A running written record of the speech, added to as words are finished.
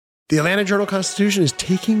The Atlanta Journal-Constitution is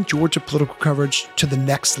taking Georgia political coverage to the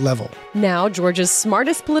next level. Now, Georgia's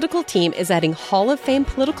smartest political team is adding Hall of Fame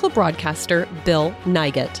political broadcaster Bill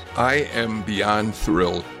Nigut. I am beyond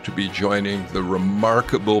thrilled to be joining the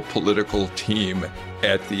remarkable political team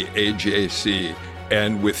at the AJC.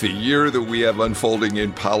 And with the year that we have unfolding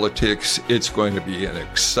in politics, it's going to be an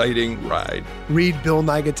exciting ride. Read Bill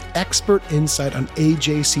Nigut's expert insight on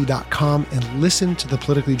AJC.com and listen to the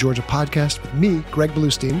Politically Georgia podcast with me, Greg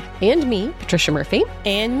Bluestein. And me, Patricia Murphy.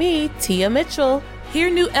 And me, Tia Mitchell. Hear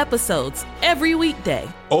new episodes every weekday.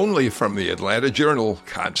 Only from the Atlanta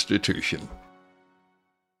Journal-Constitution.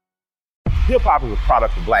 Hip-hop is a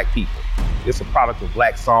product of black people. It's a product of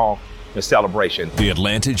black song and celebration. The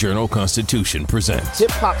Atlanta Journal-Constitution presents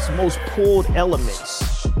hip-hop's most pulled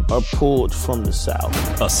elements are pulled from the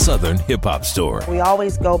South. A Southern hip-hop story. We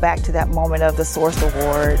always go back to that moment of the Source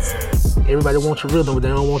Awards. Everybody wants your rhythm, but they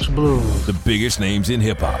don't want your blues. The biggest names in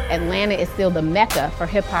hip-hop. Atlanta is still the mecca for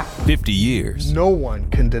hip-hop. 50 years. No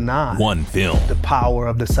one can deny one film. The power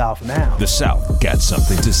of the South now. The South got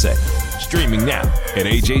something to say. Streaming now at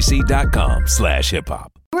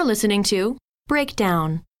ajc.com/hiphop. We're listening to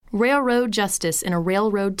Breakdown, Railroad Justice in a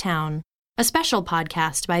Railroad Town, a special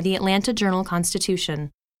podcast by the Atlanta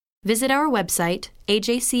Journal-Constitution. Visit our website,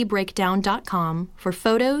 ajcbreakdown.com, for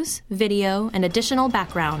photos, video, and additional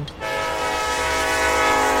background.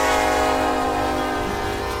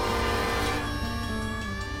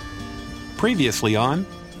 Previously on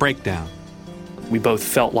Breakdown. We both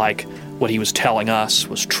felt like what he was telling us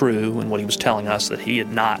was true and what he was telling us that he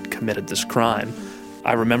had not committed this crime.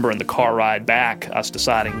 I remember in the car ride back, us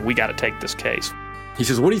deciding we got to take this case. He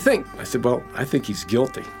says, "What do you think?" I said, "Well, I think he's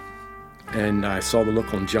guilty." And I saw the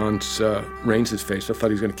look on John Raines' face. I thought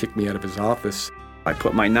he was going to kick me out of his office. I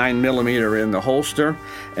put my 9mm in the holster,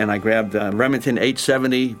 and I grabbed a Remington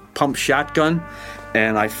 870 pump shotgun,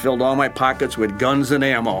 and I filled all my pockets with guns and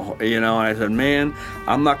ammo. And I said, man,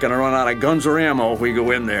 I'm not going to run out of guns or ammo if we go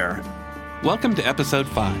in there. Welcome to Episode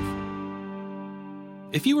 5.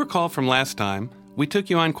 If you recall from last time, we took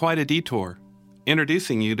you on quite a detour,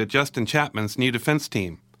 introducing you to Justin Chapman's new defense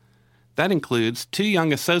team. That includes 2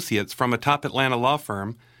 young associates from a top Atlanta law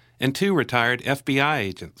firm and 2 retired FBI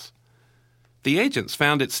agents. The agents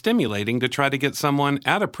found it stimulating to try to get someone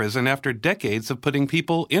out of prison after decades of putting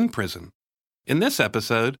people in prison. In this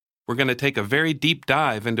episode, we're going to take a very deep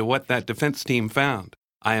dive into what that defense team found.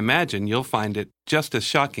 I imagine you'll find it just as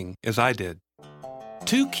shocking as I did.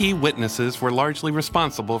 2 key witnesses were largely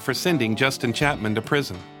responsible for sending Justin Chapman to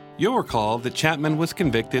prison. You'll recall that Chapman was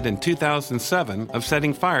convicted in 2007 of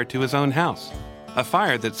setting fire to his own house, a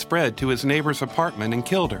fire that spread to his neighbor's apartment and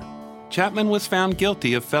killed her. Chapman was found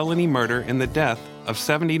guilty of felony murder in the death of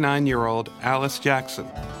 79-year-old Alice Jackson.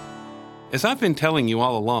 As I've been telling you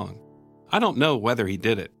all along, I don't know whether he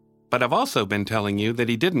did it, but I've also been telling you that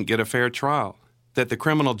he didn't get a fair trial, that the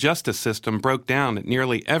criminal justice system broke down at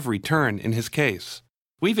nearly every turn in his case.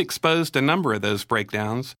 We've exposed a number of those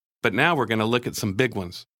breakdowns, but now we're going to look at some big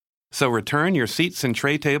ones. So return your seats and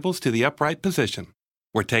tray tables to the upright position.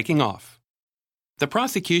 We're taking off. The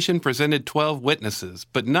prosecution presented 12 witnesses,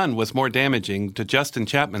 but none was more damaging to Justin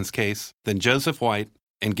Chapman's case than Joseph White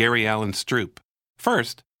and Gary Allen Stroop.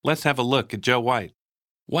 First, let's have a look at Joe White.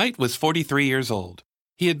 White was 43 years old.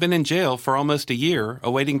 He had been in jail for almost a year,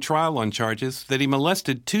 awaiting trial on charges that he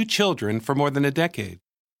molested 2 children for more than a decade.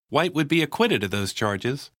 White would be acquitted of those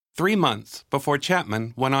charges 3 months before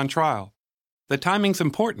Chapman went on trial. The timing's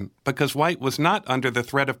important because White was not under the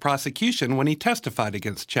threat of prosecution when he testified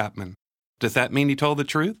against Chapman. Does that mean he told the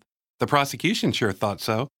truth? The prosecution sure thought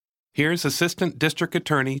so. Here's Assistant District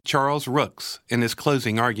Attorney Charles Rooks in his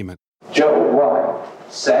closing argument. Joe White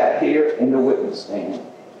sat here in the witness stand,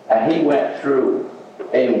 and he went through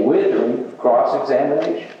a withering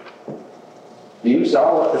cross-examination. You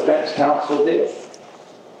saw what defense counsel did.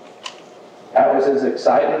 I was as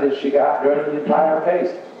excited as she got during the entire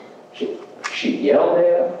case. She yelled at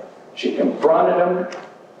him. She confronted him.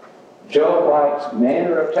 Joe White's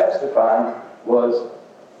manner of testifying was,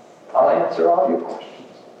 I'll answer all your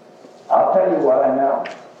questions. I'll tell you what I know.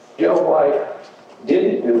 Joe White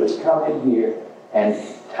didn't do is come in here and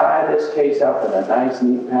tie this case up in a nice,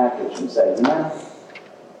 neat package and say,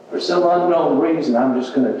 for some unknown reason, I'm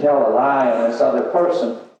just going to tell a lie on this other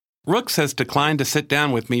person. Rooks has declined to sit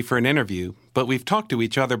down with me for an interview, but we've talked to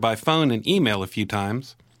each other by phone and email a few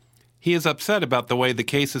times. He is upset about the way the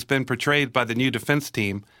case has been portrayed by the new defense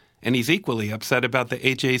team, and he's equally upset about the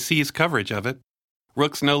AJC's coverage of it.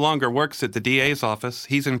 Rooks no longer works at the DA's office.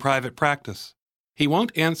 He's in private practice. He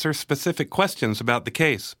won't answer specific questions about the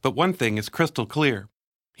case, but one thing is crystal clear.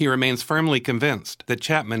 He remains firmly convinced that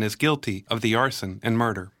Chapman is guilty of the arson and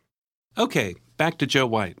murder. Okay, back to Joe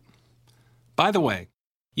White. By the way,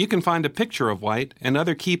 you can find a picture of White and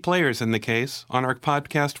other key players in the case on our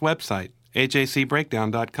podcast website,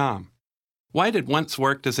 ajcbreakdown.com. White had once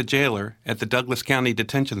worked as a jailer at the Douglas County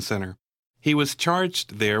Detention Center. He was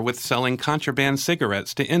charged there with selling contraband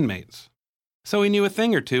cigarettes to inmates. So he knew a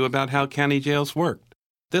thing or two about how county jails worked.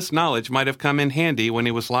 This knowledge might have come in handy when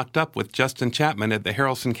he was locked up with Justin Chapman at the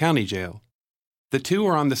Haralson County Jail. The two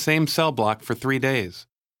were on the same cell block for 3 days.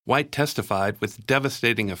 White testified with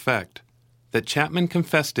devastating effect that Chapman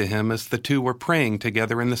confessed to him as the two were praying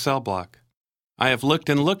together in the cell block. I have looked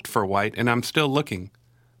and looked for White, and I'm still looking.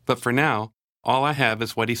 But for now, all I have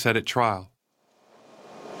is what he said at trial.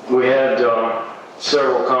 We had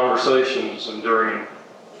several conversations, and during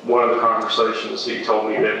one of the conversations, he told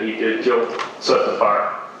me that he did set the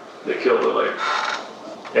fire that killed the lady.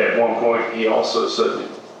 At one point, he also said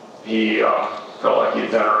that he felt like he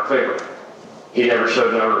had done her a favor. He never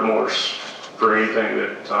showed no remorse for anything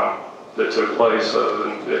that took place, other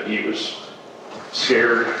than that he was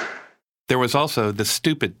scared. There was also the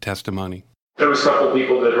stupid testimony. There was a couple of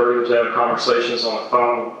people that heard him have conversations on the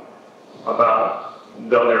phone about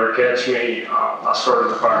they'll never catch me. I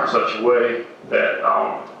started the fire in such a way that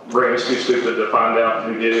Brandon's too stupid to find out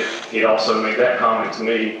who did it. He also made that comment to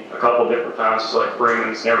me a couple of different times. It's like,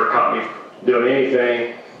 Brandon's never caught me doing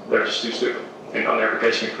anything. They're just too stupid, and they'll never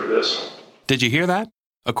catch me for this. Did you hear that?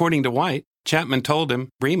 According to White, Chapman told him,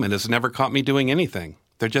 Bremen has never caught me doing anything.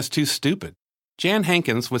 They're just too stupid. Jan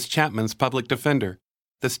Hankins was Chapman's public defender,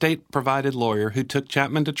 the state-provided lawyer who took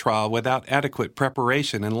Chapman to trial without adequate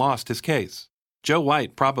preparation and lost his case. Joe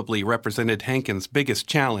White probably represented Hankins' biggest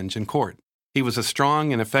challenge in court. He was a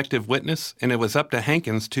strong and effective witness, and it was up to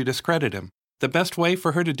Hankins to discredit him. The best way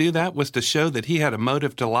for her to do that was to show that he had a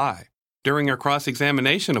motive to lie. During her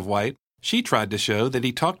cross-examination of White, she tried to show that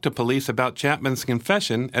he talked to police about Chapman's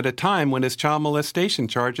confession at a time when his child molestation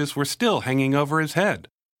charges were still hanging over his head.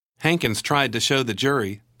 Hankins tried to show the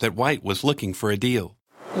jury that White was looking for a deal.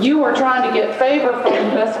 You were trying to get favor from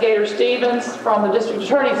Investigator Stevens from the District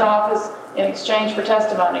Attorney's Office in exchange for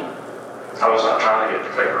testimony. I was not trying to get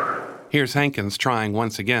the favor. Here's Hankins trying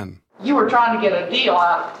once again. You were trying to get a deal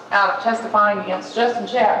out of testifying against Justin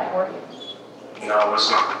Chapman, weren't you? No, I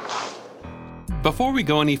was not. Before we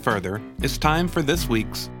go any further, it's time for this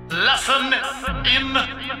week's Lesson in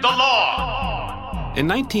the Law. In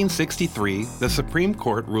 1963, the Supreme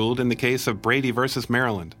Court ruled in the case of Brady versus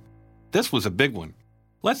Maryland. This was a big one.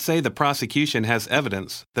 Let's say the prosecution has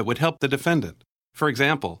evidence that would help the defendant. For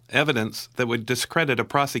example, evidence that would discredit a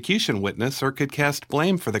prosecution witness or could cast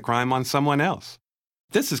blame for the crime on someone else.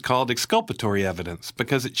 This is called exculpatory evidence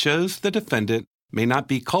because it shows the defendant may not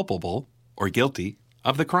be culpable or guilty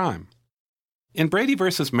of the crime. In Brady v.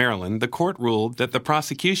 Maryland, the court ruled that the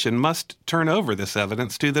prosecution must turn over this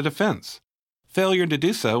evidence to the defense. Failure to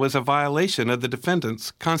do so is a violation of the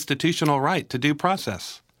defendant's constitutional right to due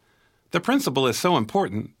process. The principle is so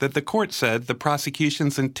important that the court said the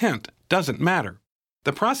prosecution's intent doesn't matter.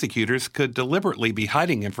 The prosecutors could deliberately be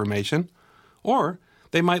hiding information, or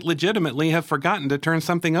they might legitimately have forgotten to turn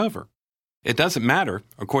something over. It doesn't matter,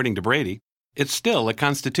 according to Brady. It's still a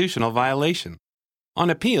constitutional violation. On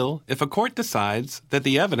appeal, if a court decides that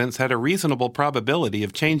the evidence had a reasonable probability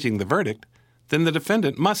of changing the verdict, then the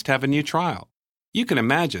defendant must have a new trial. You can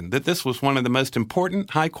imagine that this was one of the most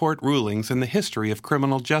important high court rulings in the history of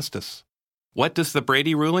criminal justice. What does the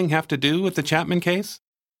Brady ruling have to do with the Chapman case?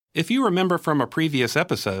 If you remember from a previous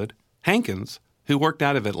episode, Hankins, who worked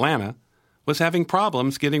out of Atlanta, was having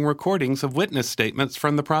problems getting recordings of witness statements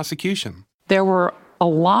from the prosecution. There were a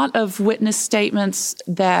lot of witness statements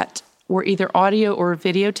that were either audio or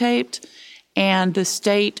videotaped, and the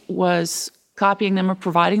state was copying them or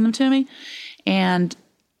providing them to me. And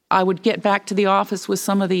I would get back to the office with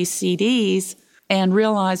some of these CDs and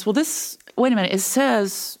realize, well, wait a minute, it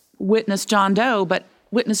says witness John Doe, but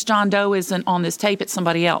witness John Doe isn't on this tape, it's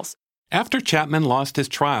somebody else. After Chapman lost his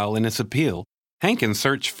trial and his appeal, Hankins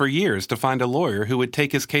searched for years to find a lawyer who would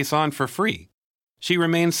take his case on for free. She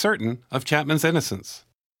remained certain of Chapman's innocence.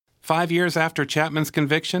 5 years after Chapman's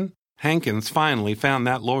conviction, Hankins finally found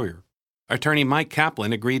that lawyer. Attorney Mike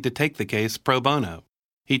Kaplan agreed to take the case pro bono.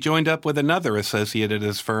 He joined up with another associate at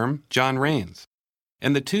his firm, John Raines,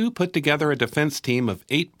 and the two put together a defense team of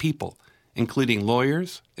 8 people, including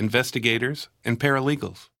lawyers, investigators, and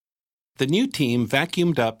paralegals. The new team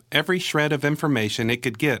vacuumed up every shred of information it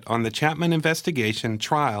could get on the Chapman investigation,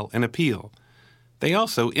 trial, and appeal. They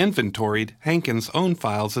also inventoried Hankins' own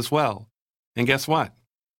files as well. And guess what?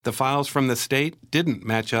 The files from the state didn't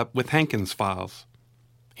match up with Hankins' files.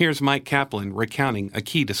 Here's Mike Kaplan recounting a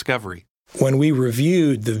key discovery. When we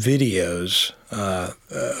reviewed the videos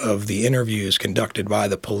of the interviews conducted by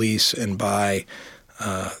the police and by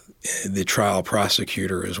the trial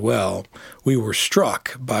prosecutor as well, we were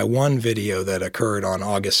struck by one video that occurred on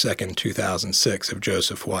August 2nd, 2006 of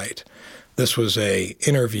Joseph White. This was an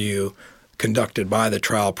interview conducted by the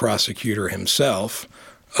trial prosecutor himself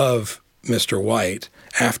of Mr. White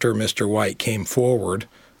after Mr. White came forward.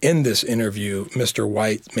 In this interview, Mr.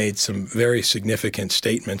 White made some very significant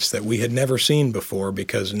statements that we had never seen before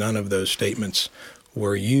because none of those statements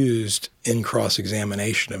were used in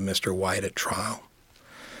cross-examination of Mr. White at trial.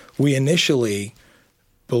 We initially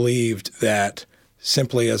believed that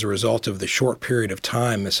simply as a result of the short period of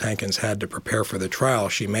time Ms. Hankins had to prepare for the trial,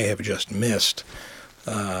 she may have just missed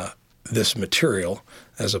this material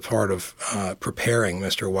as a part of preparing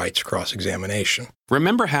Mr. White's cross-examination.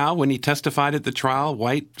 Remember how, when he testified at the trial,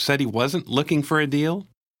 White said he wasn't looking for a deal?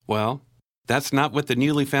 Well, that's not what the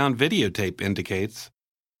newly found videotape indicates.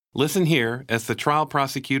 Listen here as the trial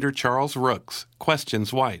prosecutor, Charles Rooks,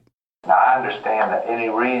 questions White. Now, I understand that any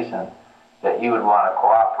reason that you would want to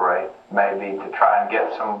cooperate may be to try and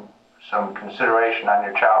get some consideration on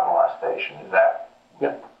your child molestation. Is that?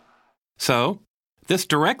 Yeah. So, this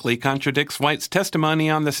directly contradicts White's testimony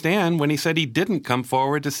on the stand when he said he didn't come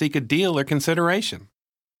forward to seek a deal or consideration.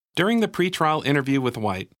 During the pretrial interview with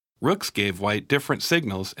White, Rooks gave White different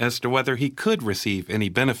signals as to whether he could receive any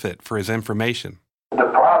benefit for his information. The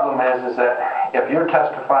problem is that if you're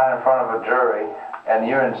testifying in front of a jury and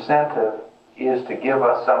your incentive is to give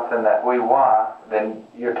us something that we want, then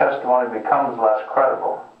your testimony becomes less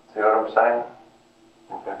credible. See what I'm saying?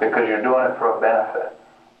 Okay. Because you're doing it for a benefit.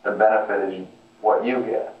 The benefit is what you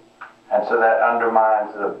get. And so that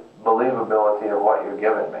undermines the believability of what you're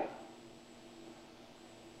giving me.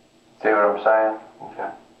 See what I'm saying? Okay.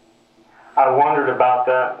 I wondered about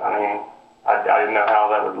that. I mean, I didn't know how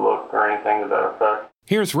that would look or anything to that effect.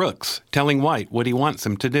 Here's Rooks telling White what he wants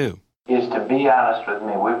him to do. Is to be honest with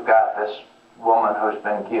me. We've got this woman who's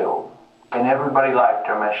been killed. And everybody liked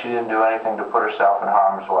her, man. She didn't do anything to put herself in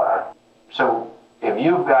harm's way. So if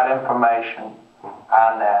you've got information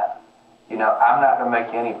on that, you know, I'm not going to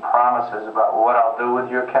make any promises about what I'll do with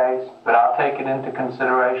your case, but I'll take it into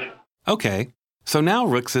consideration. Okay, so now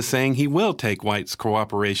Rooks is saying he will take White's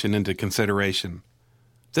cooperation into consideration.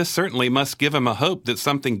 This certainly must give him a hope that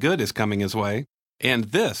something good is coming his way. And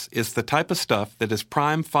this is the type of stuff that is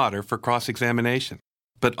prime fodder for cross-examination,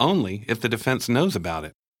 but only if the defense knows about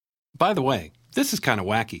it. By the way, this is kind of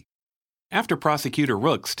wacky. After Prosecutor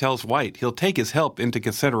Rooks tells White he'll take his help into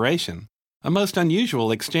consideration, a most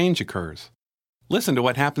unusual exchange occurs. Listen to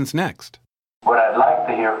what happens next. What I'd like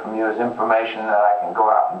to hear from you is information that I can go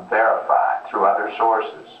out and verify through other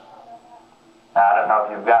sources. Now, I don't know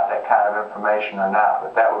if you've got that kind of information or not,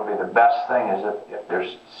 but that would be the best thing is if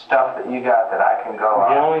there's stuff that you got that I can go out.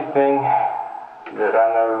 The only thing that I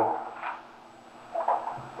know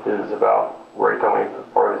is about where he told me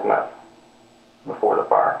before his meth, before the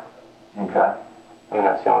fire. Okay. And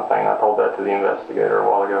that's the only thing. I told that to the investigator a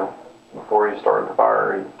while ago. Before he started the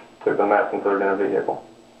fire, he took the meth and threw it in a vehicle.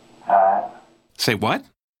 All right. Say what?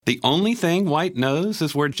 The only thing White knows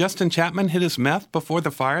is where Justin Chapman hid his meth before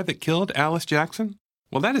the fire that killed Alice Jackson?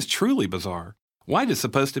 Well, that is truly bizarre. White is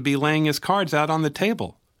supposed to be laying his cards out on the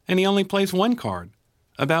table, and he only plays one card,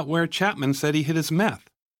 about where Chapman said he hid his meth.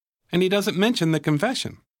 And he doesn't mention the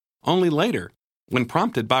confession. Only later, when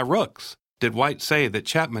prompted by Rooks, did White say that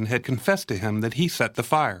Chapman had confessed to him that he set the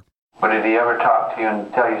fire. But did he ever talk to you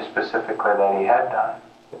and tell you specifically that he had done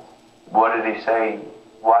it? What did he say?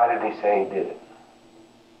 Why did he say he did it?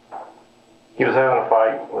 He was having a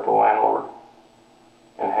fight with the landlord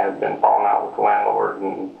and had been falling out with the landlord,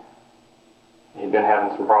 and he'd been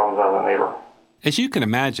having some problems out of the neighbor. As you can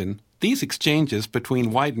imagine, these exchanges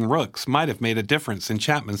between White and Rooks might have made a difference in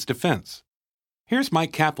Chapman's defense. Here's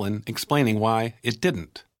Mike Kaplan explaining why it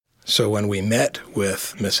didn't. So when we met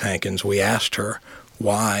with Ms. Hankins, we asked her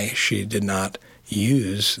why she did not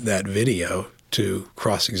use that video to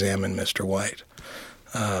cross-examine Mr. White.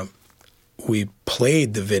 We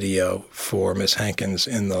played the video for Ms. Hankins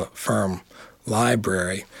in the firm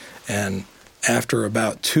library, and after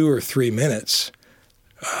about 2 or 3 minutes,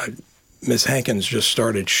 Ms. Hankins just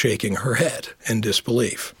started shaking her head in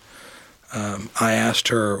disbelief. I asked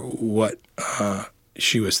her what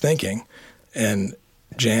she was thinking, and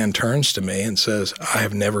Jan turns to me and says, "I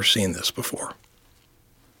have never seen this before."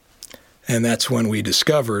 And that's when we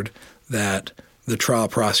discovered that the trial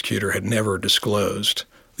prosecutor had never disclosed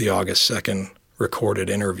the August 2nd recorded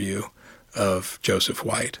interview of Joseph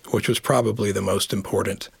White, which was probably the most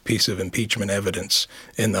important piece of impeachment evidence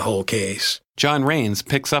in the whole case. John Raines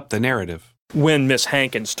picks up the narrative. When Miss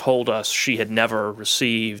Hankins told us she had never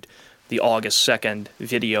received the August 2nd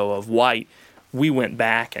video of White, we went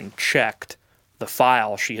back and checked the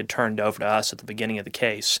file she had turned over to us at the beginning of the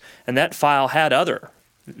case, and that file had other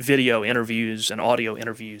video interviews and audio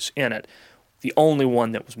interviews in it. The only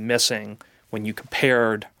one that was missing when you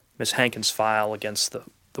compared Miss Hankins' file against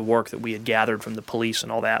the work that we had gathered from the police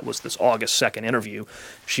and all that was this August 2nd interview.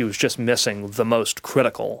 She was just missing the most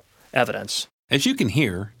critical evidence. As you can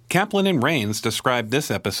hear, Kaplan and Raines described this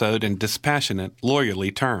episode in dispassionate,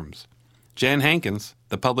 lawyerly terms. Jan Hankins,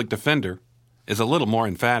 the public defender, is a little more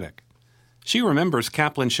emphatic. She remembers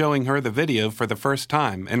Kaplan showing her the video for the first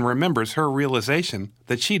time and remembers her realization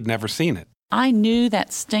that she'd never seen it. I knew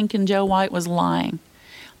that stinking Joe White was lying.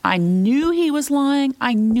 I knew he was lying.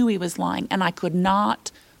 I knew he was lying, and I could not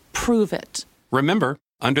prove it. Remember,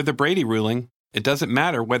 under the Brady ruling, it doesn't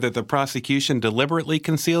matter whether the prosecution deliberately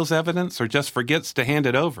conceals evidence or just forgets to hand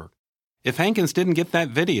it over. If Hankins didn't get that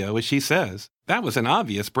video, as she says, that was an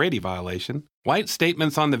obvious Brady violation. White's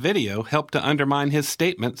statements on the video helped to undermine his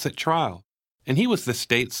statements at trial, and he was the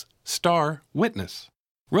state's star witness.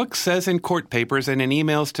 Rooks says in court papers and in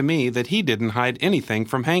emails to me that he didn't hide anything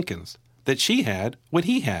from Hankins, that she had what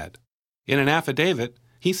he had. In an affidavit,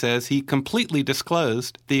 he says he completely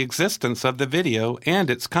disclosed the existence of the video and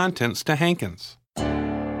its contents to Hankins.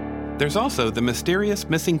 There's also the mysterious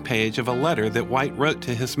missing page of a letter that White wrote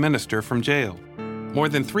to his minister from jail. More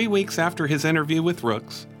than 3 weeks after his interview with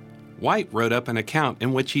Rooks, White wrote up an account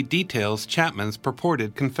in which he details Chapman's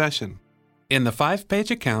purported confession. In the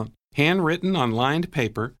 5-page account, handwritten on lined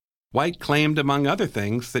paper, White claimed, among other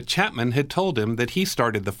things, that Chapman had told him that he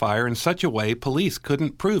started the fire in such a way police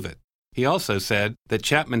couldn't prove it. He also said that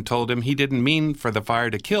Chapman told him he didn't mean for the fire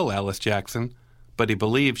to kill Alice Jackson, but he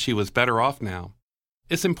believed she was better off now.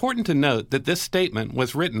 It's important to note that this statement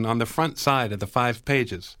was written on the front side of the 5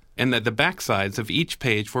 pages, and that the back sides of each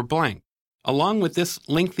page were blank. Along with this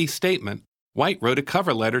lengthy statement, White wrote a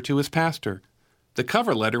cover letter to his pastor. The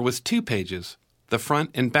cover letter was 2 pages, the front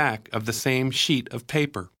and back of the same sheet of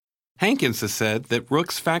paper. Hankins has said that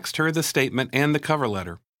Rooks faxed her the statement and the cover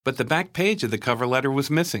letter, but the back page of the cover letter was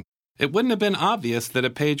missing. It wouldn't have been obvious that a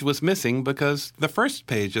page was missing because the first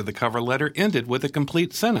page of the cover letter ended with a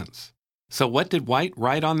complete sentence. So what did White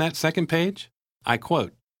write on that second page? I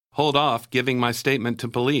quote, "Hold off giving my statement to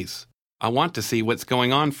police. I want to see what's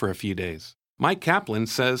going on for a few days." Mike Kaplan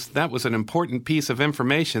says that was an important piece of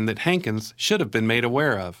information that Hankins should have been made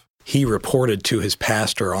aware of. He reported to his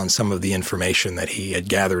pastor on some of the information that he had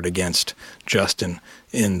gathered against Justin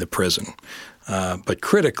in the prison. But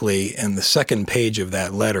critically, in the second page of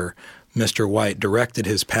that letter, Mr. White directed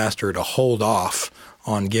his pastor to hold off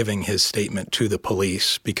on giving his statement to the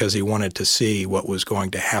police because he wanted to see what was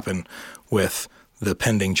going to happen with the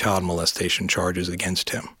pending child molestation charges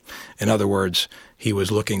against him. In other words, he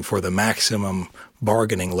was looking for the maximum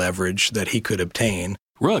bargaining leverage that he could obtain.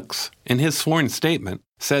 Rooks, in his sworn statement,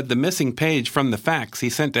 said the missing page from the fax he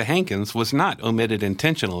sent to Hankins was not omitted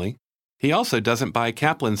intentionally. He also doesn't buy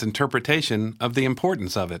Kaplan's interpretation of the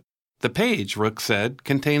importance of it. The page, Rooks said,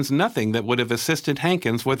 contains nothing that would have assisted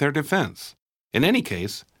Hankins with her defense. In any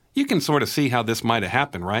case, you can sort of see how this might have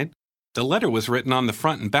happened, right? The letter was written on the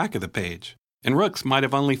front and back of the page, and Rooks might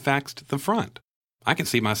have only faxed the front. I can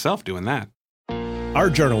see myself doing that. Our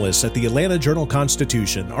journalists at the Atlanta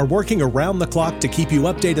Journal-Constitution are working around the clock to keep you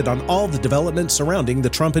updated on all the developments surrounding the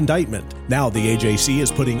Trump indictment. Now the AJC is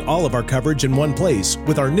putting all of our coverage in one place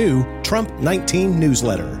with our new Trump 19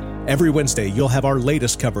 newsletter. Every Wednesday, you'll have our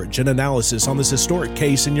latest coverage and analysis on this historic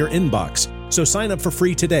case in your inbox. So sign up for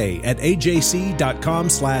free today at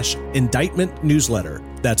ajc.com/indictment newsletter.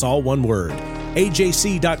 That's all one word.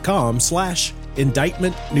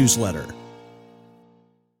 ajc.com/indictment newsletter.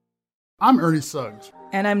 I'm Ernie Suggs.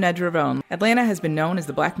 And I'm Nedra Rhone. Atlanta has been known as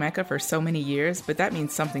the Black Mecca for so many years, but that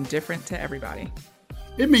means something different to everybody.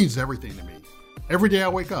 It means everything to me. Every day I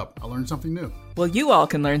wake up, I learn something new. Well, you all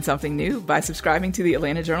can learn something new by subscribing to the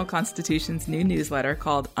Atlanta Journal-Constitution's new newsletter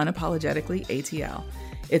called Unapologetically ATL.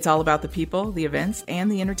 It's all about the people, the events,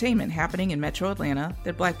 and the entertainment happening in Metro Atlanta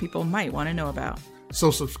that Black people might want to know about.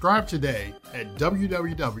 So subscribe today at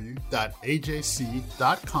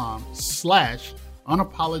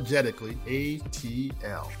www.ajc.com/unapologetically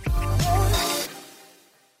ATL.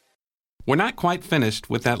 We're not quite finished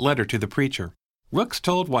with that letter to the preacher. Rooks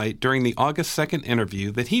told White during the August 2nd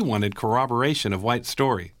interview that he wanted corroboration of White's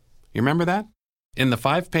story. You remember that? In the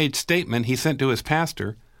 5-page statement he sent to his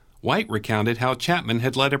pastor, White recounted how Chapman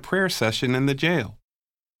had led a prayer session in the jail.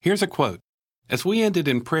 Here's a quote. As we ended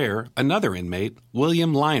in prayer, another inmate,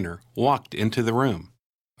 William Liner, walked into the room.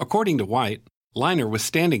 According to White, Liner was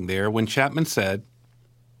standing there when Chapman said,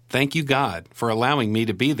 Thank you, God, for allowing me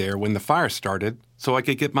to be there when the fire started so I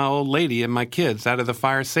could get my old lady and my kids out of the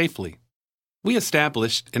fire safely. We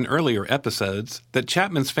established in earlier episodes that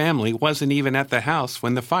Chapman's family wasn't even at the house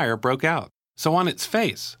when the fire broke out. So on its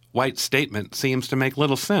face, White's statement seems to make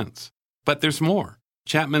little sense. But there's more.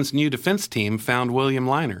 Chapman's new defense team found William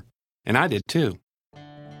Liner, and I did too.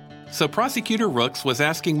 So Prosecutor Rooks was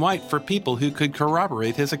asking White for people who could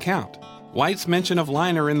corroborate his account. White's mention of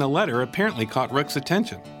Liner in the letter apparently caught Rooks'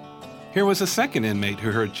 attention. Here was a second inmate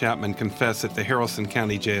who heard Chapman confess at the Haralson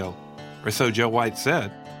County Jail, or so Joe White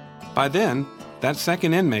said. By then, that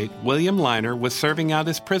second inmate, William Liner, was serving out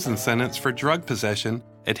his prison sentence for drug possession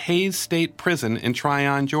at Hayes State Prison in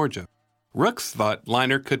Tryon, Georgia. Rooks thought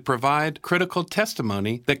Liner could provide critical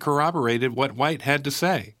testimony that corroborated what White had to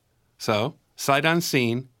say. So, sight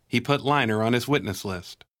unseen, he put Liner on his witness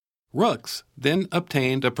list. Rooks then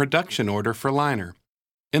obtained a production order for Liner.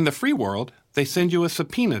 In the free world, they send you a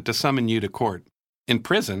subpoena to summon you to court. In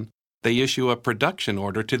prison, they issue a production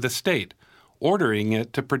order to the state, ordering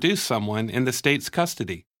it to produce someone in the state's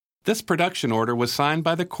custody. This production order was signed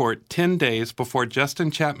by the court 10 days before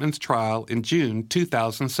Justin Chapman's trial in June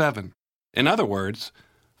 2007. In other words,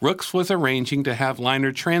 Rooks was arranging to have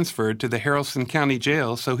Liner transferred to the Haralson County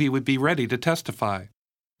Jail so he would be ready to testify.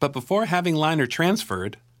 But before having Liner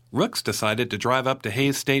transferred, Rooks decided to drive up to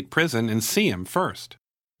Hayes State Prison and see him first.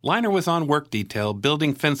 Liner was on work detail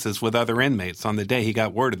building fences with other inmates on the day he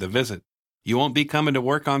got word of the visit. You won't be coming to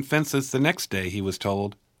work on fences the next day, he was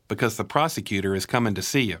told, because the prosecutor is coming to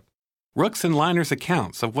see you. Rooks and Liner's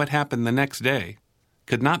accounts of what happened the next day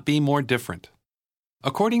could not be more different.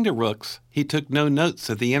 According to Rooks, he took no notes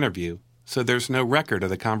of the interview, so there's no record of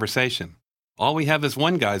the conversation. All we have is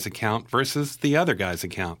one guy's account versus the other guy's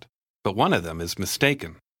account, but one of them is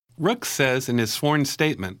mistaken. Rooks says in his sworn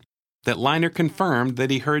statement that Liner confirmed that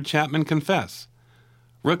he heard Chapman confess.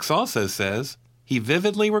 Rooks also says he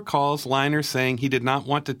vividly recalls Liner saying he did not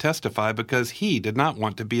want to testify because he did not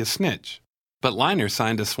want to be a snitch. But Liner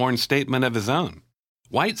signed a sworn statement of his own.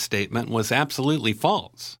 White's statement was absolutely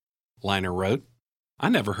false. Liner wrote, "I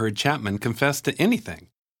never heard Chapman confess to anything."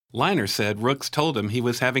 Liner said Rooks told him he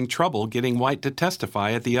was having trouble getting White to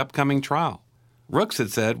testify at the upcoming trial. Rooks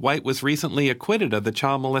had said White was recently acquitted of the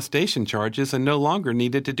child molestation charges and no longer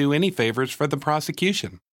needed to do any favors for the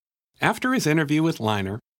prosecution. After his interview with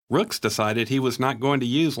Liner, Rooks decided he was not going to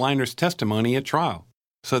use Liner's testimony at trial,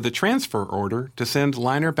 so the transfer order to send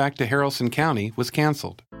Liner back to Haralson County was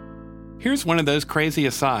canceled. Here's one of those crazy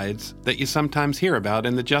asides that you sometimes hear about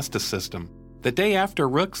in the justice system. The day after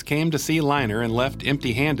Rooks came to see Liner and left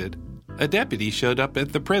empty-handed, a deputy showed up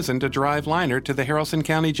at the prison to drive Liner to the Haralson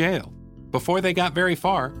County Jail. Before they got very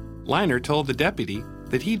far, Liner told the deputy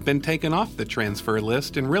that he'd been taken off the transfer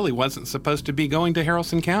list and really wasn't supposed to be going to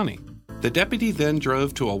Haralson County. The deputy then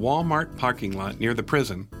drove to a Walmart parking lot near the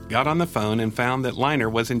prison, got on the phone, and found that Liner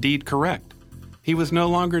was indeed correct. He was no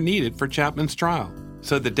longer needed for Chapman's trial,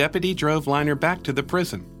 so the deputy drove Liner back to the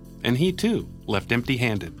prison, and he too left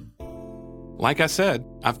empty-handed. Like I said,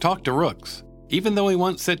 I've talked to Rooks. Even though he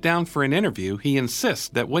won't sit down for an interview, he insists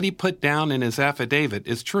that what he put down in his affidavit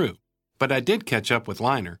is true. But I did catch up with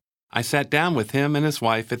Liner. I sat down with him and his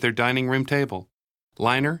wife at their dining room table.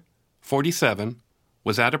 Liner, 47,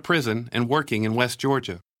 was out of prison and working in West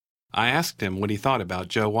Georgia. I asked him what he thought about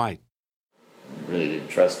Joe White. I really didn't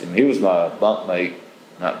trust him. He was my bunkmate,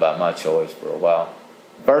 not by my choice, for a while.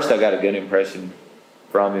 First I got a good impression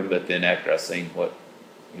from him, but then after I seen what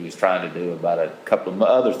he was trying to do about a couple of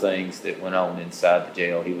other things that went on inside the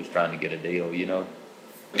jail, he was trying to get a deal, you know.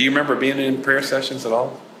 Do you remember being in prayer sessions at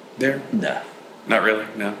all there? No. Not really?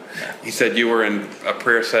 No. He said you were in a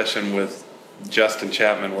prayer session with Justin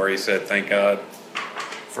Chapman where he said, "Thank God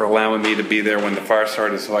for allowing me to be there when the fire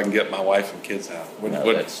started so I can get my wife and kids out."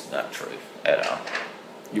 That's not true at all.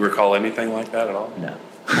 You recall anything like that at all? No.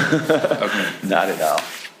 Okay. Not at all.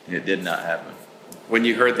 It did not happen. When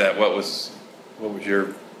you heard that, what was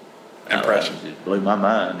your impression? It blew my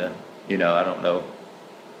mind. I don't know.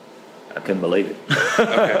 I couldn't believe it.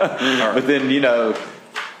 Okay. All right. But then,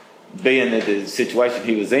 being in the situation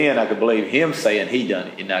he was in, I could believe him saying he done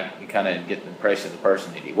it. You kind of get the impression of the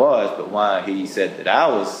person that he was, but why he said that I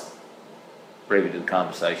was privy to the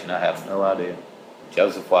conversation, I have no idea.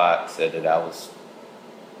 Joseph White said that I was,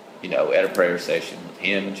 at a prayer session with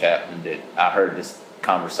him and Chapman, that I heard this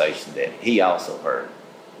conversation that he also heard.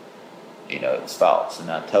 It was false, and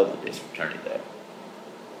I told the district attorney that.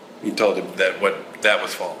 You told him that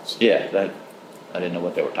was false? Yeah, I didn't know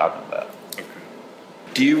what they were talking about. Okay.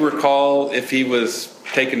 Do you recall if he was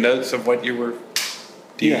taking notes of what you were?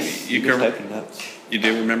 Yes, he was taking notes. You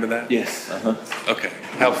do remember that? Yes. Okay.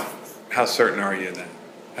 How certain are you of that?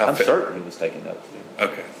 I'm certain he was taking notes.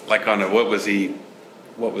 Okay. Like on what was he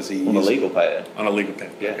on a legal pad. On a legal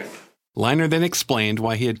pad. Yeah. Okay. Liner then explained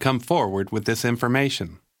why he had come forward with this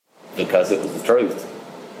information. Because it was the truth.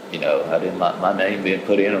 I didn't like my name being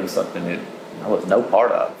put in on something that I was no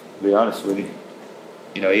part of. To be honest with you.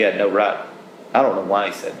 He had no right. I don't know why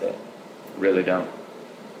he said that. Really don't.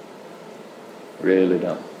 Really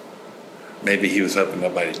don't. Maybe he was hoping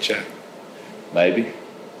nobody checked. Maybe.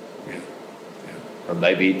 Yeah. Or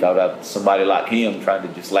maybe he thought somebody like him trying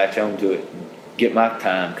to just latch on to it and get my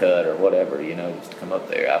time cut or whatever, just to come up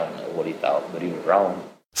there. I don't know what he thought, but he was wrong.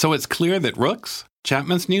 So it's clear that Rooks,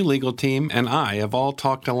 Chapman's new legal team, and I have all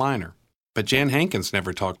talked to Liner. But Jan Hankins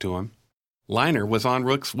never talked to him. Liner was on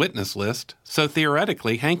Rooks' witness list, so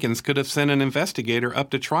theoretically Hankins could have sent an investigator up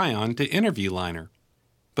to Tryon to interview Liner.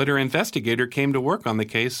 But her investigator came to work on the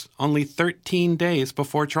case only 13 days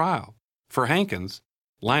before trial. For Hankins,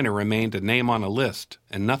 Liner remained a name on a list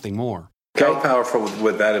and nothing more. How powerful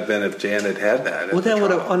would that have been if Jan had that? Well, that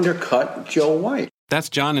would have undercut Joe White. That's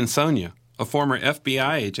John Insonia, a former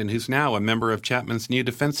FBI agent who's now a member of Chapman's new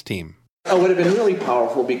defense team. It would have been really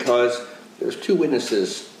powerful because there's two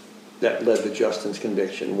witnesses that led to Justin's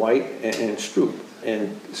conviction, White and Stroop.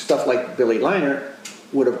 And stuff like Billy Liner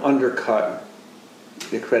would have undercut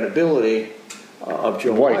the credibility of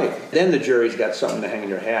Joe White. Then the jury's got something to hang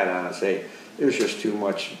their hat on and say, there's just too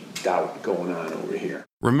much doubt going on over here.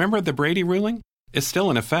 Remember the Brady ruling? It's still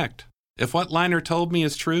in effect. If what Liner told me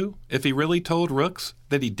is true, if he really told Rooks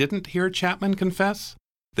that he didn't hear Chapman confess,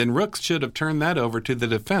 then Rooks should have turned that over to the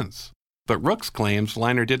defense. But Rooks claims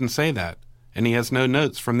Liner didn't say that, and he has no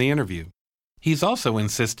notes from the interview. He's also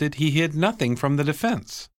insisted he hid nothing from the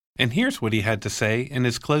defense. And here's what he had to say in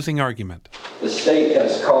his closing argument. The state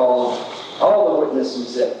has called all the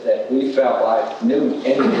witnesses that we felt like knew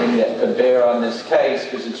anything that could bear on this case,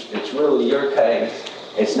 because it's really your case.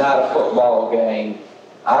 It's not a football game.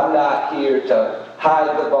 I'm not here to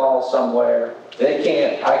hide the ball somewhere.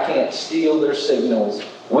 I can't steal their signals.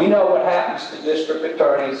 We know what happens to district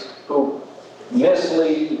attorneys who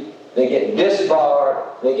mislead. They get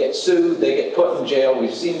disbarred, they get sued, they get put in jail.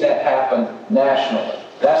 We've seen that happen nationally.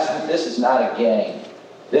 This is not a game.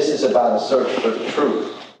 This is about a search for the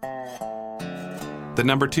truth. The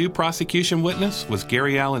number 2 prosecution witness was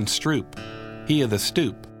Gary Allen Stroop, he of the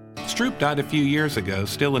Stoop. Stroop died a few years ago,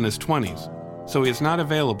 still in his 20s, so he is not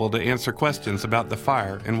available to answer questions about the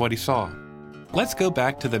fire and what he saw. Let's go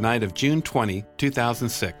back to the night of June 20,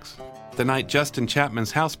 2006, the night Justin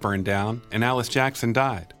Chapman's house burned down and Alice Jackson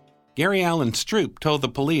died. Gary Allen Stroop told the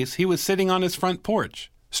police he was sitting on his front porch,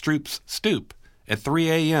 Stroop's stoop, at 3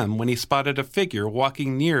 a.m. when he spotted a figure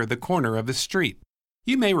walking near the corner of his street.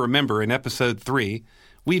 You may remember in episode 3,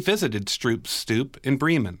 we visited Stroop's stoop in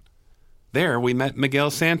Bremen. There we met Miguel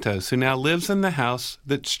Santos, who now lives in the house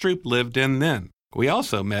that Stroop lived in then. We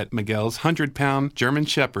also met Miguel's 100-pound German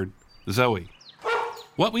Shepherd, Zoe.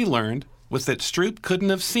 What we learned was that Stroop couldn't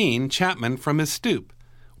have seen Chapman from his stoop.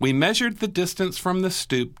 We measured the distance from the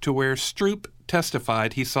stoop to where Stroop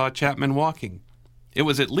testified he saw Chapman walking. It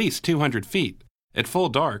was at least 200 feet. At full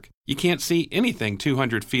dark, you can't see anything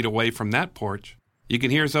 200 feet away from that porch. You can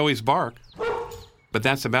hear Zoe's bark, but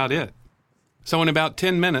that's about it. So in about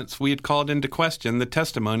 10 minutes, we had called into question the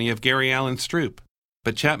testimony of Gary Allen Stroop.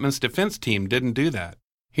 But Chapman's defense team didn't do that.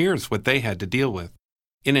 Here's what they had to deal with.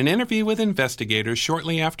 In an interview with investigators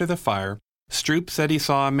shortly after the fire, Stroop said he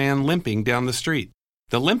saw a man limping down the street.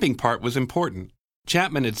 The limping part was important.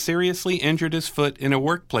 Chapman had seriously injured his foot in a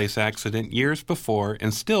workplace accident years before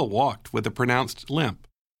and still walked with a pronounced limp.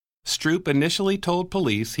 Stroop initially told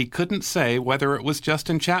police he couldn't say whether it was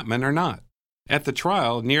Justin Chapman or not. At the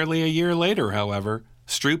trial, nearly a year later, however,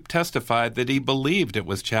 Stroop testified that he believed it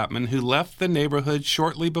was Chapman who left the neighborhood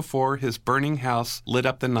shortly before his burning house lit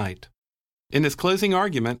up the night. In his closing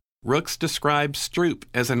argument, Rooks described Stroop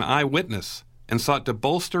as an eyewitness and sought to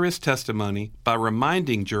bolster his testimony by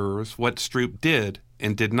reminding jurors what Stroop did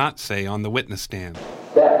and did not say on the witness stand.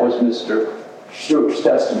 That was Mr. Stroop's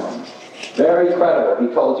testimony. Very credible.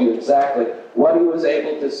 He told you exactly what he was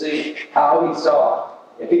able to see, how he saw it.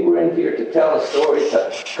 If he were in here to tell a story,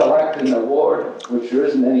 to collect an award, which there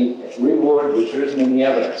isn't any reward, which there isn't any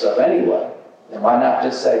evidence of anyway, then why not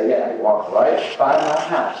just say, yeah, he walked right by my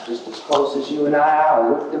house, just as close as you and I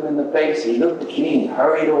looked him in the face, he looked at me and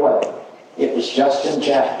hurried away. It was Justin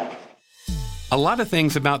Chapman. A lot of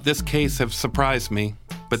things about this case have surprised me,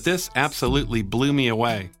 but this absolutely blew me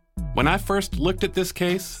away. When I first looked at this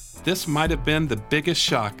case, this might have been the biggest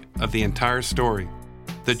shock of the entire story.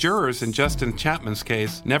 The jurors in Justin Chapman's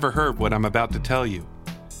case never heard what I'm about to tell you.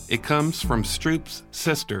 It comes from Stroop's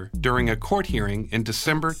sister during a court hearing in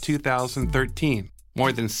December 2013.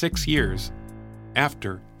 more than 6 years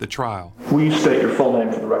after the trial. Will you state your full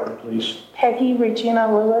name for the record, please? Peggy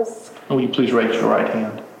Regina Lewis. And will you please raise your right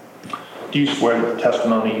hand? Do you swear that the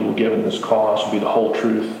testimony you will give in this cause will be the whole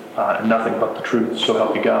truth and nothing but the truth, so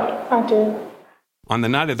help you God? I do. On the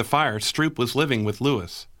night of the fire, Stroop was living with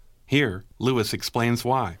Lewis. Here, Lewis explains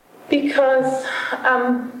why. Because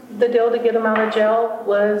the deal to get him out of jail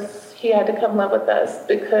was he had to come live with us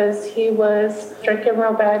because he was drinking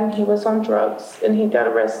real bad and he was on drugs and he got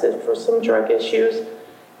arrested for some drug issues.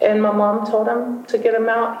 And my mom told him to get him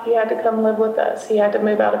out, he had to come live with us. He had to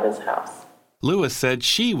move out of his house. Lewis said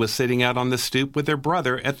she was sitting out on the stoop with her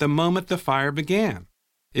brother at the moment the fire began.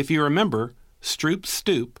 If you remember, Stroop's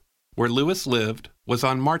stoop, where Lewis lived, was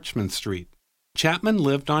on Marchman Street. Chapman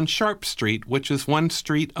lived on Sharp Street, which is one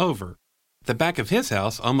street over. The back of his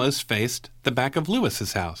house almost faced the back of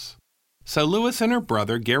Lewis's house. So Lewis and her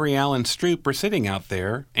brother, Gary Allen Stroop, are sitting out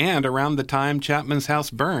there, and around the time Chapman's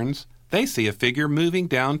house burns, they see a figure moving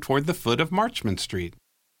down toward the foot of Marchman Street.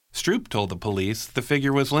 Stroop told the police the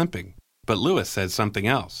figure was limping, but Lewis said something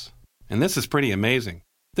else. And this is pretty amazing.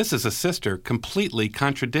 This is a sister completely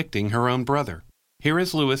contradicting her own brother. Here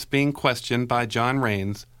is Lewis being questioned by John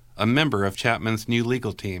Raines, a member of Chapman's new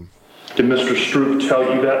legal team. Did Mr. Stroop tell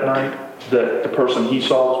you that night that the person he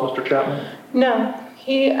saw was Mr. Chapman? No,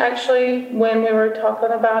 he actually, when we were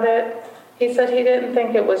talking about it, he said he didn't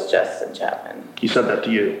think it was Justin Chapman. He said that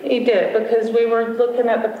to you? He did, because we were looking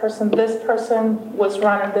at the person. This person was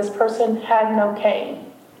running. This person had no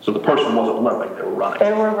cane. So the person wasn't limping, they were running?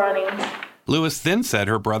 They were running. Lewis then said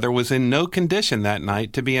her brother was in no condition that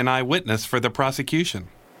night to be an eyewitness for the prosecution.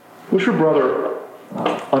 Was your brother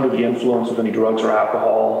under the influence of any drugs or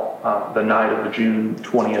alcohol the night of the June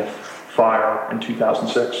 20th fire in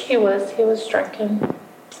 2006? He was drinking.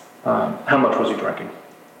 How much was he drinking?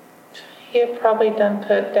 He had probably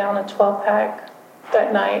put down a 12-pack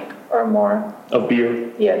that night or more. Of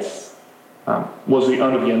beer? Yes. Was he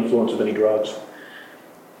under the influence of any drugs?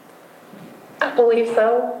 I believe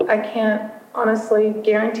so. I can't honestly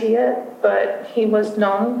guarantee it, but he was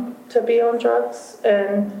known to be on drugs,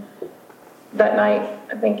 and that night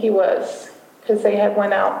I think he was, because they had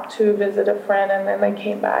went out to visit a friend and then they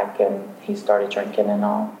came back and he started drinking and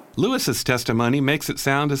all. Lewis's testimony makes it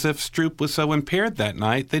sound as if Stroop was so impaired that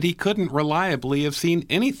night that he couldn't reliably have seen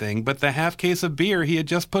anything but the half case of beer he had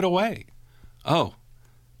just put away. Oh,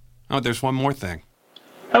 there's one more thing.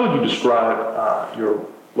 How would you describe your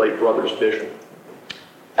late brother's vision?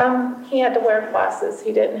 He had to wear glasses.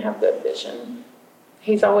 He didn't have good vision.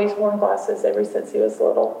 He's always worn glasses ever since he was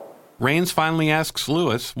little. Raines finally asks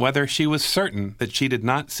Lewis whether she was certain that she did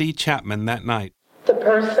not see Chapman that night. The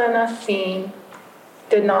person I seen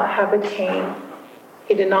did not have a cane.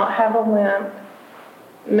 He did not have a limp.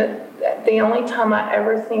 The only time I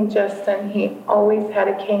ever seen Justin, he always had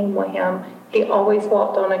a cane with him. He always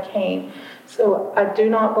walked on a cane. So I do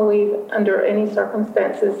not believe under any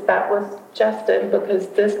circumstances that was Justin, because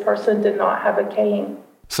this person did not have a cane.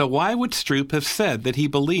 So why would Stroop have said that he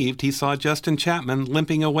believed he saw Justin Chapman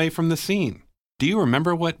limping away from the scene? Do you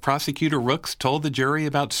remember what Prosecutor Rooks told the jury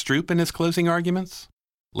about Stroop in his closing arguments?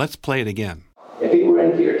 Let's play it again. If he were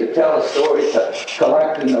in here to tell a story, to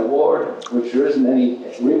collect an award, which there isn't any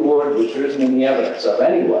reward, which there isn't any evidence of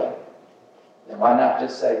anyway, then why not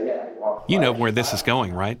just say, yeah, he walked You know where this is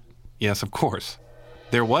going, right? Yes, of course.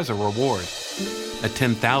 There was a reward, a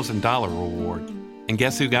 $10,000 reward. And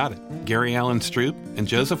guess who got it? Gary Allen Stroop and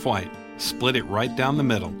Joseph White split it right down the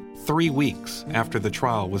middle, 3 weeks after the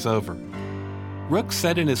trial was over. Rooks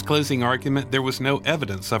said in his closing argument there was no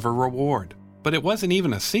evidence of a reward, but it wasn't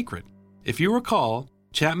even a secret. If you recall,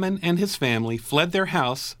 Chapman and his family fled their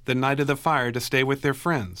house the night of the fire to stay with their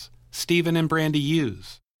friends, Stephen and Brandy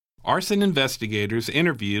Hughes. Arson investigators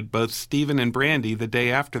interviewed both Stephen and Brandy the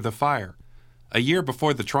day after the fire, a year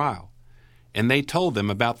before the trial, and they told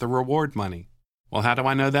them about the reward money. Well, how do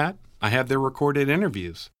I know that? I have their recorded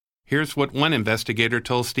interviews. Here's what one investigator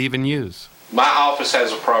told Stephen Hughes. My office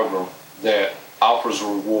has a program that offers a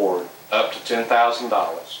reward up to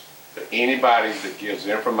 $10,000 to anybody that gives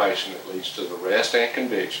information that leads to the arrest and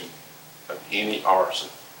conviction of any arson.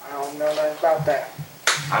 I don't know nothing about that.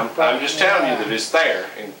 I'm just telling you that it's there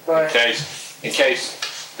in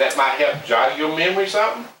case that might help jog your memory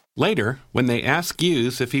something. Later, when they asked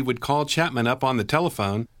Hughes if he would call Chapman up on the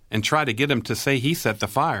telephone and try to get him to say he set the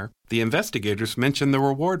fire, the investigators mentioned the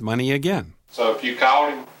reward money again. So if you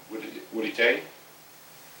called him, would he tell you?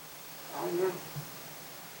 I don't know.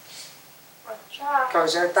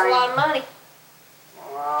 Because it's a lot of money.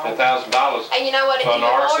 $10,000. And you know what? It's even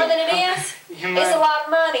more than it is. It's a lot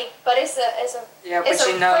of money, but it's a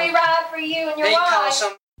free ride for you and your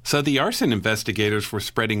wife. So the arson investigators were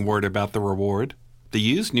spreading word about the reward. The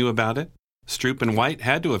Hughes knew about it. Stroop and White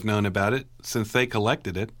had to have known about it since they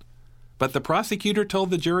collected it. But the prosecutor told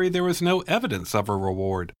the jury there was no evidence of a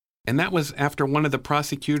reward. And that was after one of the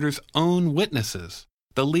prosecutor's own witnesses,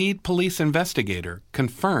 the lead police investigator,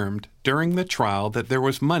 confirmed during the trial that there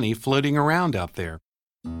was money floating around out there.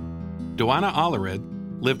 Duana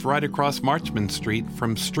Allred lived right across Marchman Street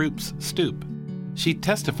from Stroop's stoop. She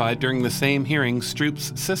testified during the same hearing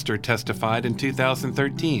Stroop's sister testified in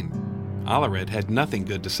 2013. Allred had nothing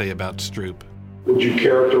good to say about Stroop. Would you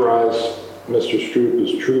characterize Mr. Stroop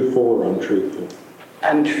as truthful or untruthful?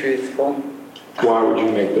 Untruthful. Why would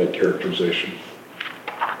you make that characterization?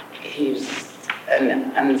 He's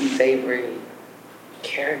an unsavory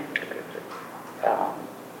character.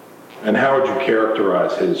 And how would you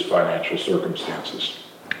characterize his financial circumstances?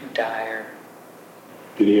 Dire.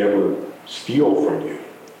 Did he ever steal from you?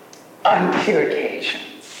 On 2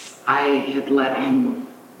 occasions. I had let him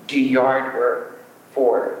do yard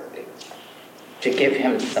work to give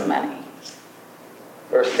him some money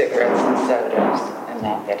for cigarettes and sodas, and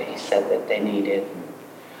that he said that they needed.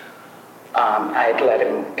 I'd let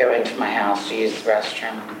him go into my house to use the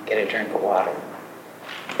restroom, get a drink of water.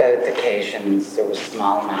 Both occasions, there was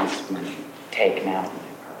small amounts of money taken out of my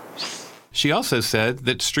purse. She also said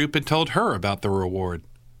that Stroop had told her about the reward.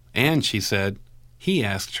 And she said he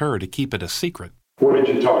asked her to keep it a secret. What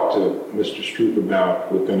did you talk to Mr. Stroop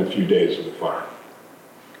about within a few days of the fire?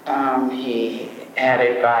 He had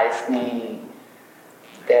advised me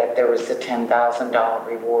that there was a $10,000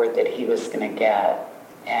 reward that he was going to get.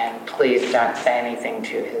 And please don't say anything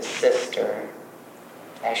to his sister,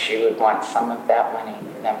 as she would want some of that money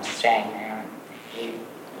for them staying there. He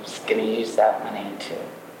was going to use that money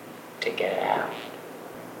to get it out.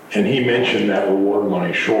 And he mentioned that reward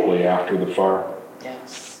money shortly after the fire?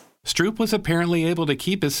 Yes. Stroop was apparently able to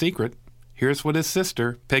keep his secret. Here's what his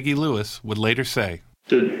sister, Peggy Lewis, would later say.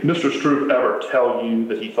 Did Mr. Stroop ever tell you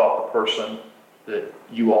that he thought the person that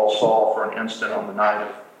you all saw for an instant on the night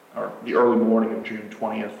of, or the early morning of June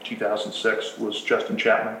 20th, 2006, was Justin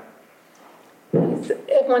Chapman?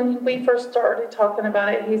 When we first started talking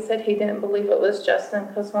about it, he said he didn't believe it was Justin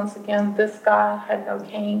because, once again, this guy had no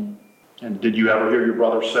cane. And did you ever hear your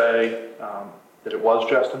brother say that it was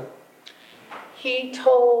Justin? He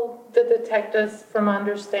told the detectives, from my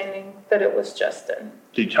understanding, that it was Justin.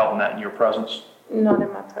 Did you tell him that in your presence? Not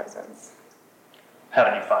in my presence. How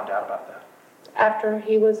did you find out about that? After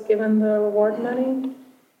he was given the reward money.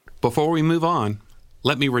 Before we move on,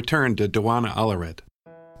 let me return to Duana Allred.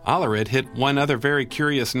 Allred hit one other very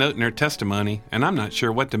curious note in her testimony, and I'm not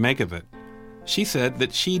sure what to make of it. She said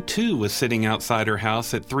that she too was sitting outside her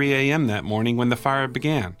house at 3 a.m. that morning when the fire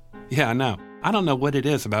began. Yeah, I know. I don't know what it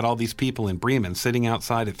is about all these people in Bremen sitting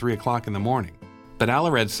outside at 3 o'clock in the morning. But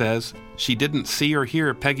Allred says she didn't see or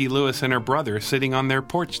hear Peggy Lewis and her brother sitting on their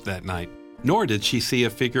porch that night. Nor did she see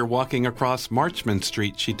a figure walking across Marchman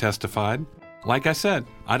Street, she testified. Like I said,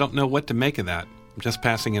 I don't know what to make of that. I'm just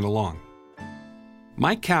passing it along.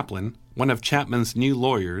 Mike Kaplan, one of Chapman's new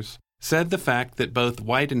lawyers, said the fact that both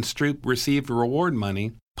White and Stroop received reward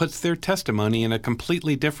money puts their testimony in a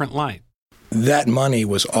completely different light. That money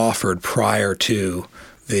was offered prior to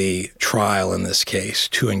the trial in this case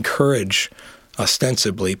to encourage,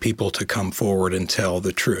 ostensibly, people to come forward and tell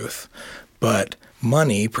the truth. But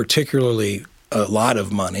money, particularly a lot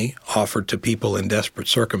of money offered to people in desperate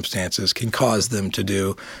circumstances, can cause them to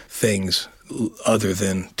do things other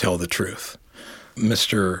than tell the truth.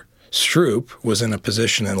 Mr. Stroop was in a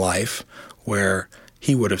position in life where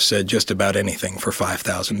he would have said just about anything for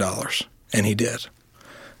 $5,000, and he did.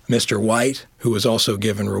 Mr. White, who was also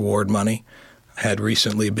given reward money, had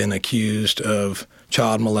recently been accused of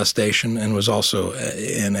child molestation and was also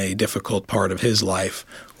in a difficult part of his life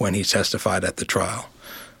when he testified at the trial.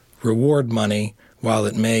 Reward money, while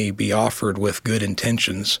it may be offered with good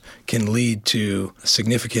intentions, can lead to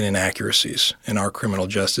significant inaccuracies in our criminal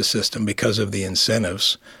justice system because of the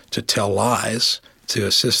incentives to tell lies, to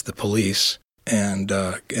assist the police, and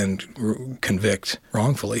convict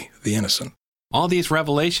wrongfully the innocent. All these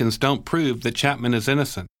revelations don't prove that Chapman is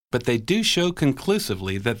innocent, but they do show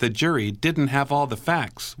conclusively that the jury didn't have all the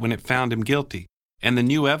facts when it found him guilty, and the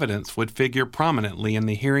new evidence would figure prominently in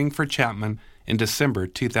the hearing for Chapman in December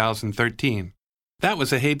 2013. That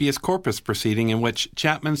was a habeas corpus proceeding in which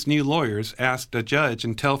Chapman's new lawyers asked a judge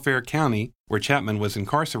in Telfair County, where Chapman was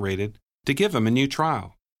incarcerated, to give him a new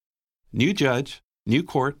trial. New judge, new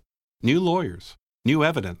court, new lawyers, new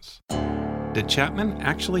evidence. Did Chapman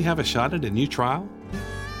actually have a shot at a new trial?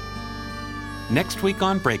 Next week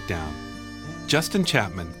on Breakdown, Justin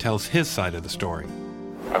Chapman tells his side of the story.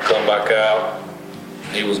 I come back out,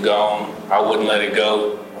 He was gone. I wouldn't let it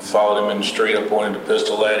go. I followed him in the street. I pointed the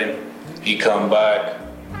pistol at him. He come back.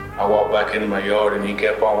 I walked back into my yard, and he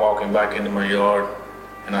kept on walking back into my yard.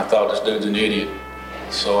 And I thought, this dude's an idiot.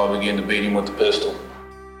 So I began to beat him with the pistol.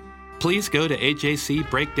 Please go to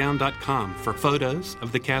ajcbreakdown.com for photos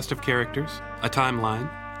of the cast of characters, a timeline,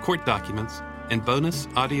 court documents, and bonus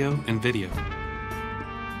audio and video.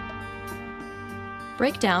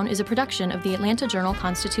 Breakdown is a production of the Atlanta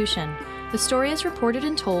Journal-Constitution. The story is reported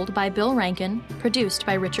and told by Bill Rankin, produced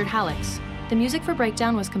by Richard Hallex. The music for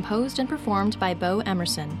Breakdown was composed and performed by Bo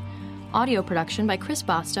Emerson. Audio production by Chris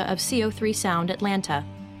Basta of CO3 Sound, Atlanta.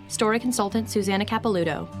 Story consultant Susanna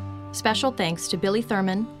Capilouto. Special thanks to Billy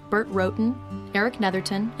Thurman, Bert Roten, Eric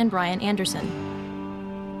Netherton, and Brian Anderson.